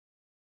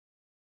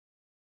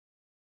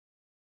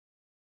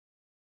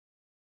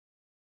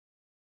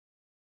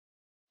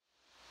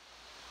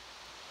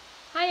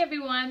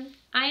everyone,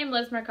 I am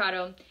Liz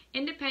Mercado,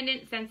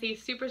 Independent Scentsy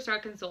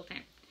Superstar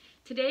Consultant.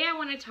 Today I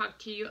want to talk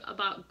to you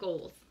about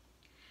goals.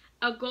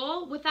 A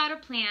goal without a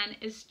plan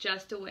is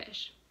just a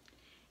wish.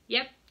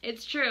 Yep,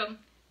 it's true.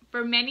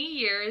 For many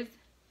years,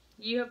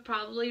 you have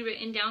probably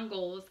written down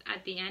goals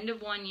at the end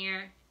of one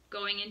year,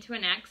 going into a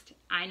next.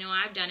 I know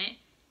I've done it.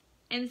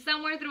 And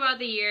somewhere throughout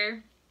the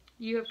year,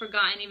 you have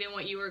forgotten even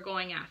what you were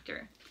going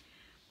after.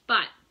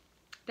 But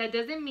that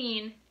doesn't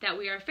mean that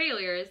we are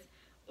failures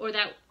or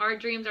that our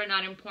dreams are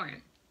not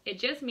important. It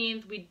just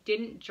means we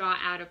didn't draw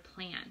out a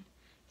plan.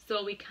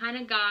 So we kind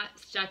of got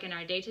stuck in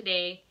our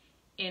day-to-day,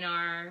 in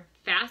our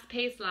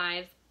fast-paced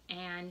lives,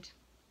 and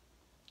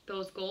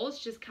those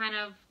goals just kind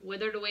of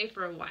withered away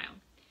for a while.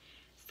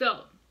 So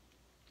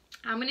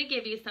I'm going to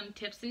give you some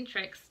tips and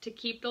tricks to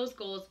keep those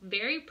goals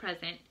very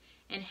present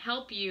and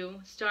help you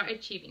start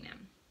achieving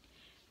them.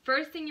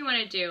 First thing you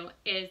want to do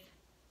is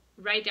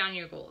write down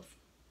your goals.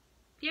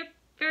 Yep,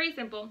 very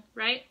simple,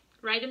 right?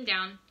 Write them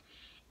down.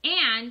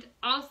 And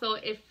also,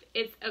 if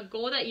it's a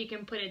goal that you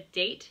can put a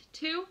date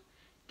to,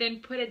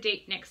 then put a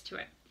date next to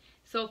it.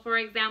 So for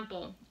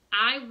example,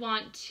 I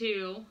want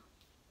to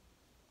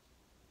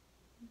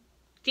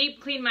deep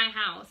clean my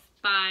house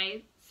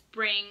by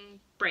spring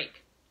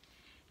break.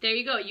 There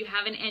you go, you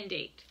have an end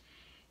date.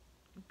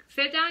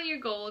 Set down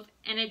your goals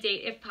and a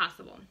date if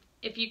possible.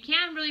 If you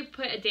can't really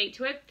put a date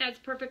to it, that's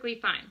perfectly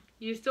fine.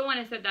 You still want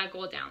to set that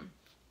goal down.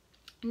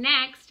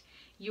 Next,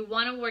 you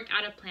want to work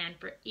out a plan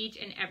for each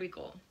and every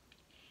goal.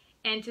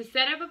 And to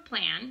set up a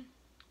plan,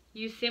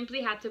 you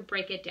simply have to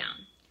break it down.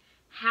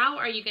 How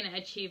are you going to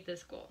achieve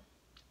this goal?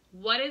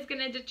 What is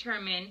going to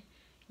determine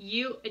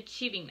you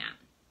achieving that?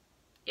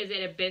 Is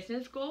it a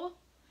business goal?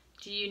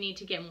 Do you need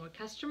to get more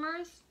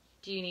customers?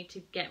 Do you need to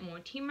get more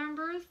team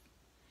members?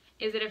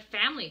 Is it a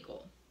family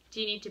goal?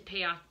 Do you need to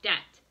pay off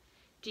debt?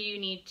 Do you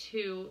need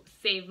to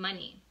save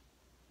money?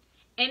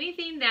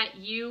 Anything that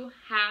you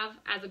have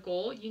as a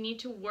goal, you need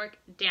to work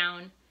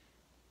down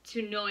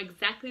to know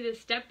exactly the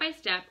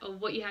step-by-step of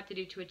what you have to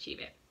do to achieve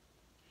it.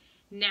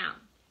 Now,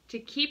 to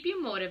keep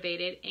you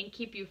motivated and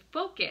keep you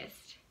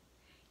focused,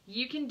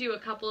 you can do a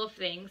couple of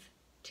things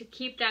to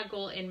keep that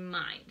goal in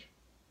mind.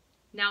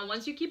 Now,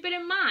 once you keep it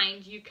in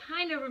mind, you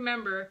kind of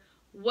remember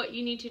what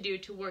you need to do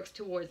to work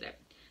towards it.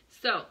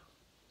 So,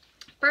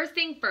 first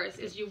thing first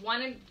is you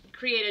want to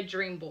create a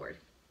dream board.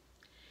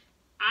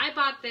 I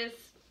bought this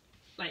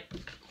like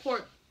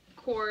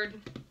cord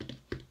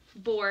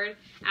board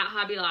at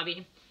Hobby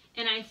Lobby,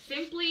 and I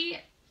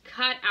simply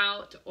cut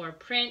out or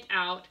print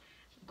out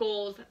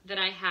goals that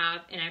I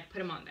have and I put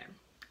them on there.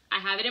 I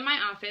have it in my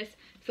office,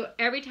 so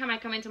every time I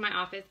come into my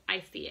office,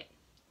 I see it.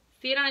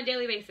 See it on a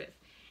daily basis.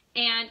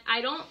 And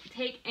I don't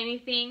take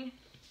anything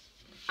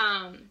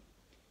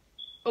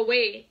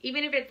away,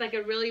 even if it's like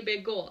a really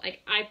big goal.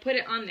 Like, I put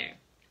it on there.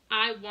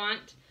 I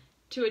want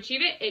to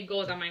achieve it, it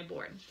goes on my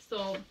board.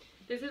 So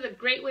this is a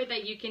great way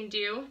that you can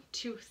do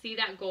to see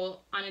that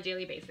goal on a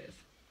daily basis.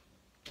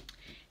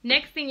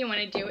 Next thing you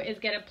want to do is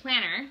get a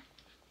planner,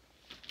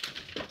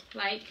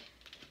 like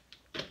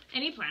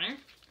any planner,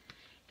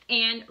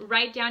 and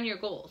write down your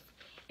goals.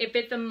 If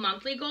it's a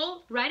monthly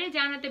goal, write it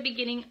down at the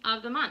beginning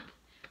of the month.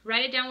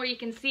 Write it down where you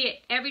can see it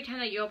every time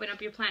that you open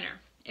up your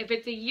planner. If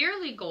it's a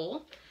yearly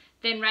goal,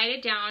 then write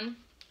it down,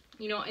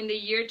 in the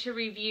year to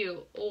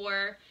review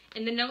or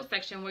in the notes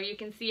section where you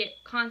can see it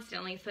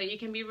constantly so you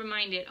can be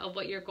reminded of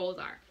what your goals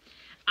are.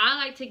 I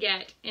like to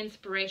get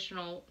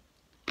inspirational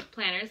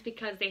planners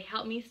because they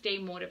help me stay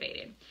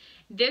motivated.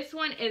 This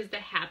one is the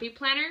Happy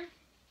Planner,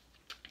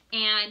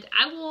 and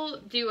I will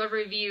do a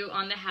review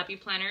on the Happy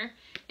Planner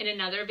in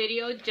another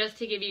video just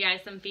to give you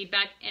guys some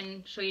feedback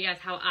and show you guys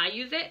how I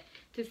use it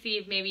to see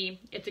if maybe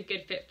it's a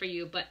good fit for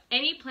you. But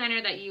any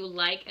planner that you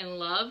like and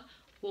love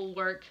will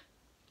work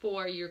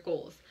for your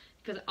goals,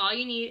 because all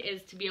you need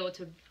is to be able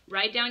to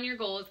write down your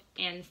goals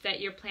and set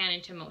your plan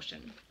into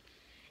motion.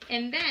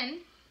 And then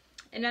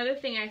another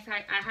thing I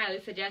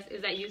highly suggest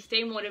is that you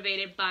stay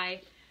motivated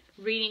by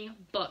reading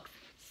books.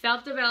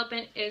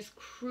 Self-development is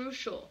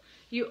crucial.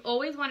 You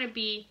always want to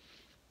be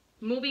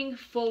moving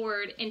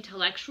forward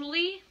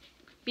intellectually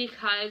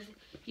because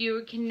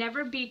you can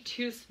never be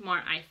too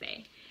smart, I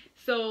say.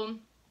 So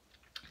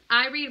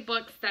I read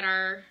books that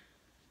are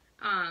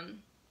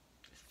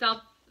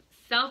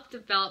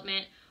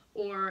self-development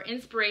or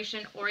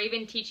inspiration or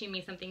even teaching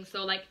me something.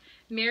 So like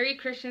Mary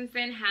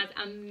Christensen has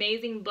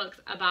amazing books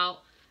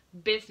about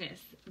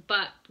business,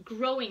 but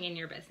growing in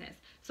your business.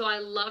 So I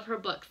love her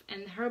books,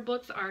 and her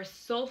books are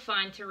so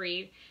fun to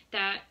read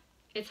that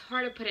it's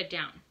hard to put it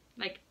down.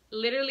 Like,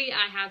 literally,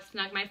 I have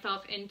snuck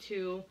myself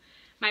into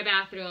my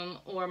bathroom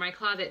or my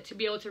closet to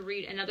be able to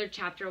read another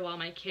chapter while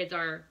my kids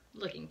are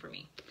looking for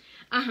me.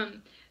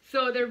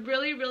 So they're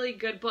really, really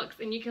good books,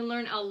 and you can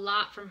learn a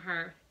lot from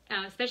her,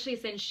 especially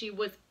since she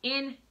was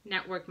in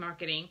network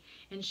marketing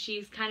and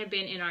she's kind of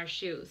been in our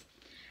shoes.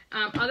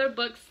 Other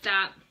books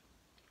that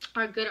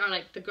are good are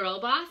like The Girl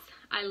Boss.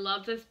 I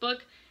love this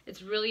book.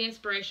 It's really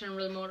inspirational,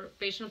 really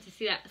motivational to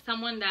see that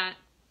someone that,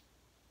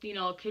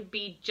 could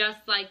be just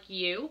like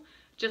you,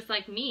 just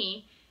like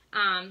me,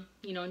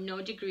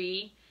 no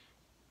degree,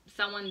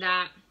 someone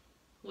that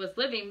was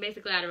living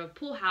basically out of a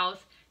pool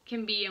house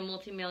can be a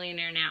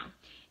multimillionaire now.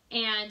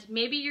 And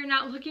maybe you're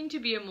not looking to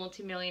be a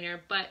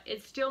multimillionaire, but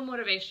it's still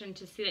motivation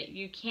to see that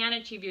you can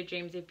achieve your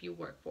dreams if you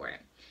work for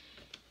it.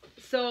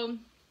 So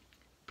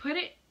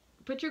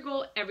put your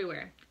goal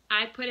everywhere.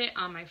 I put it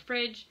on my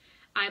fridge.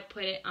 I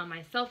put it on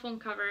my cell phone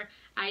cover.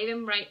 I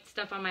even write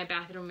stuff on my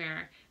bathroom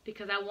mirror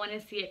because I want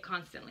to see it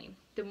constantly.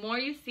 The more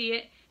you see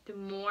it, the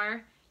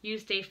more you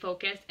stay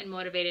focused and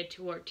motivated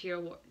to work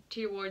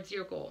towards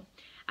your goal.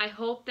 I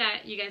hope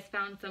that you guys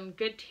found some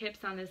good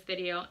tips on this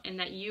video and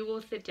that you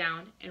will sit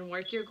down and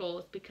work your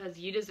goals because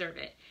you deserve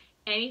it.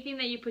 Anything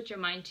that you put your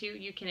mind to,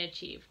 you can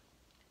achieve.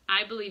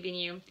 I believe in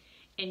you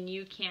and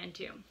you can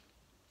too.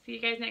 See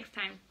you guys next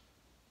time.